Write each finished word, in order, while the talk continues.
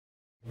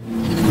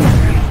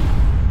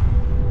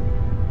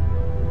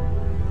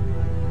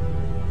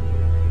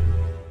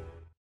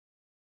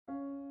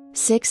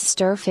6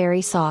 Stir-fry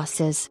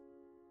sauces.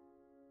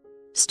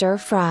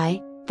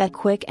 Stir-fry, that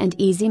quick and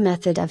easy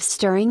method of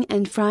stirring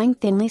and frying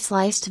thinly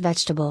sliced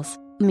vegetables,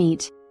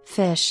 meat,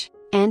 fish,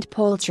 and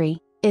poultry,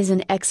 is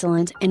an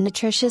excellent and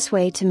nutritious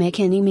way to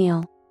make any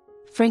meal.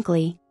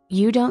 Frankly,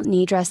 you don't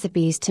need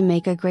recipes to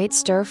make a great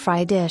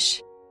stir-fry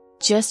dish.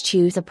 Just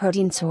choose a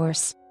protein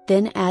source,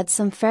 then add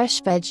some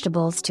fresh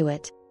vegetables to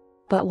it.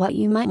 But what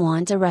you might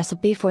want a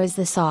recipe for is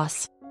the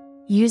sauce.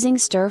 Using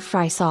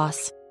stir-fry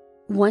sauce.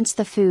 Once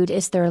the food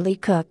is thoroughly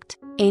cooked,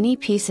 any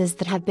pieces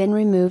that have been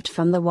removed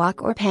from the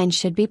wok or pan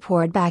should be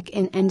poured back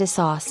in and a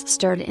sauce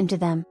stirred into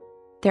them.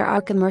 There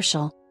are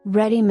commercial,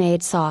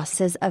 ready-made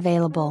sauces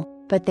available,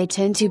 but they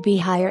tend to be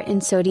higher in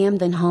sodium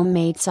than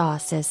homemade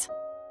sauces.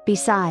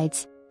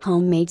 Besides,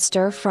 homemade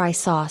stir-fry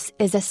sauce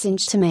is a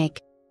cinch to make.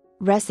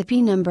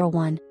 Recipe number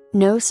 1,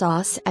 no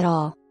sauce at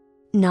all.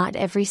 Not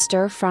every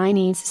stir-fry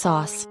needs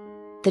sauce.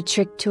 The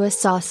trick to a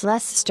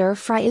sauceless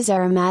stir-fry is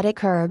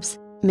aromatic herbs.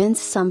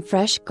 Mince some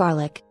fresh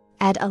garlic,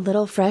 add a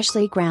little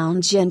freshly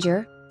ground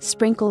ginger,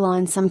 sprinkle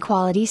on some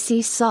quality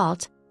sea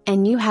salt,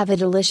 and you have a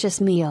delicious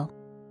meal.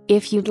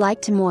 If you'd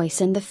like to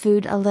moisten the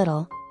food a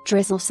little,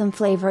 drizzle some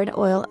flavored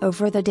oil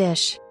over the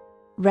dish.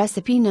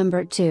 Recipe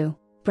number 2,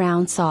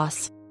 brown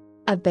sauce.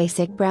 A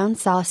basic brown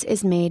sauce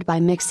is made by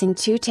mixing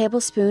 2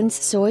 tablespoons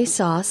soy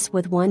sauce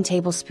with 1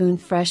 tablespoon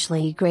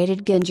freshly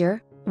grated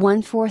ginger,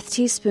 1/4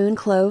 teaspoon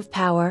clove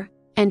powder,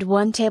 and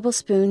 1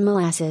 tablespoon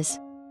molasses.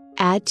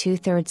 Add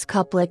 2/3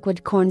 cup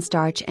liquid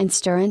cornstarch and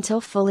stir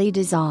until fully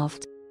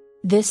dissolved.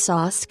 This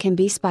sauce can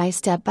be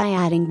spiced up by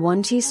adding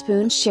 1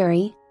 teaspoon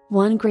sherry,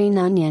 1 green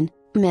onion,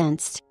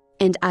 minced,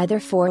 and either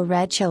 4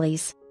 red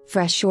chilies,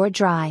 fresh or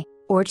dry,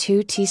 or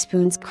 2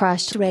 teaspoons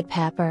crushed red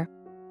pepper.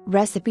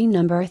 Recipe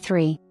number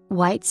 3,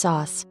 white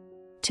sauce.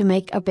 To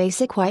make a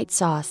basic white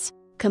sauce,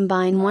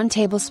 combine 1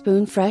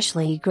 tablespoon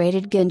freshly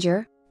grated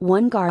ginger,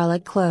 1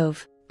 garlic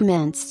clove,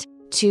 minced,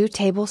 2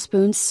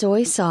 tablespoons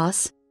soy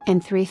sauce,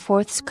 and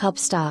 3/4 cup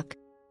stock.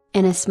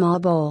 In a small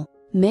bowl,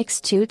 mix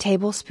 2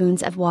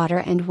 tablespoons of water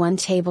and 1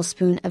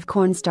 tablespoon of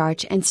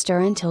cornstarch and stir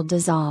until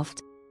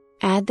dissolved.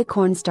 Add the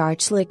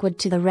cornstarch liquid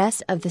to the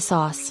rest of the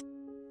sauce.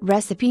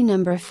 Recipe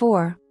number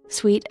 4,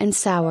 sweet and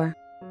sour.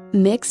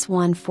 Mix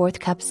 1/4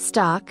 cup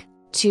stock,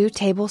 2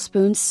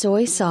 tablespoons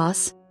soy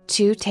sauce,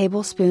 2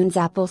 tablespoons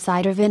apple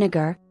cider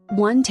vinegar,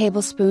 1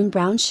 tablespoon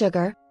brown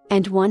sugar,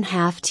 and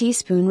 1/2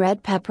 teaspoon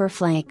red pepper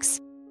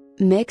flakes.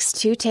 Mix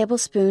 2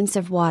 tablespoons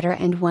of water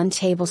and 1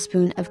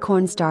 tablespoon of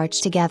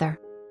cornstarch together.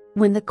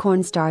 When the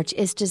cornstarch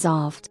is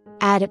dissolved,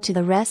 add it to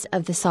the rest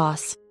of the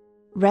sauce.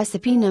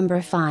 Recipe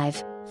number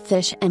 5,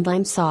 fish and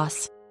lime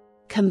sauce.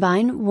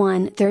 Combine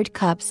 1/3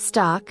 cup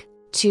stock,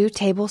 2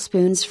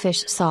 tablespoons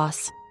fish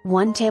sauce,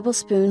 1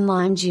 tablespoon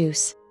lime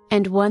juice,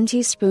 and 1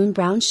 teaspoon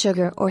brown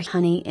sugar or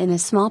honey in a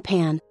small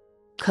pan.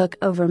 Cook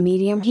over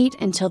medium heat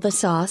until the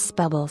sauce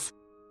bubbles.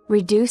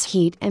 Reduce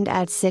heat and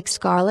add 6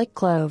 garlic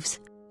cloves,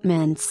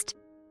 minced.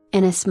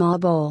 In a small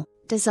bowl,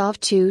 dissolve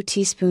 2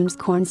 teaspoons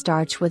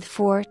cornstarch with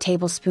 4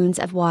 tablespoons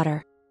of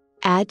water.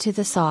 Add to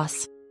the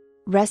sauce.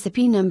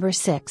 Recipe number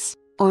 6,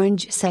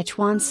 orange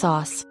Szechuan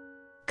sauce.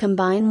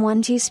 Combine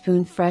 1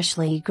 teaspoon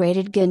freshly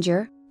grated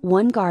ginger,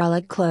 1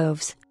 garlic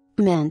cloves,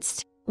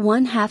 minced,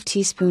 1/2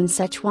 teaspoon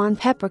Szechuan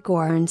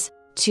peppercorns,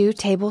 2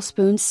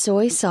 tablespoons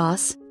soy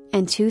sauce,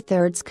 and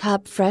 2/3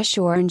 cup fresh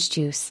orange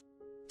juice.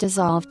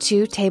 Dissolve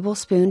 2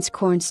 tablespoons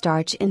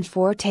cornstarch in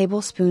 4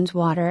 tablespoons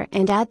water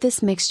and add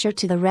this mixture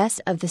to the rest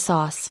of the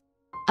sauce.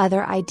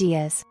 Other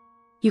ideas.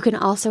 You can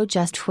also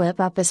just whip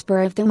up a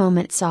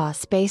spur-of-the-moment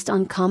sauce based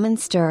on common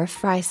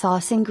stir-fry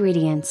sauce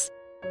ingredients.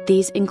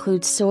 These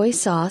include soy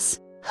sauce,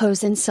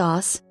 hoisin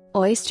sauce,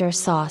 oyster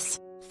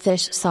sauce,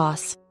 fish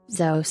sauce,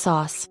 zo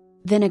sauce,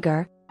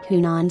 vinegar,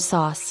 Hunan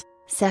sauce,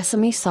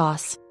 sesame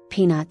sauce,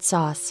 peanut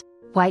sauce,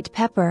 white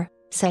pepper,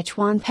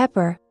 Szechuan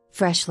pepper,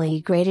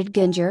 freshly grated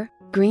ginger,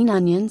 green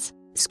onions,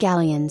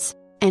 scallions,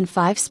 and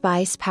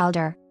 5-spice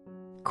powder.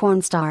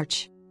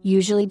 Cornstarch,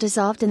 usually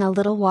dissolved in a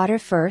little water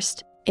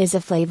first, is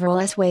a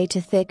flavorless way to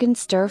thicken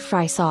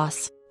stir-fry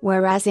sauce,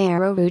 whereas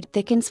arrowroot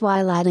thickens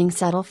while adding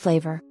subtle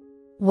flavor.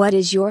 What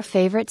is your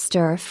favorite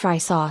stir-fry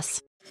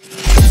sauce?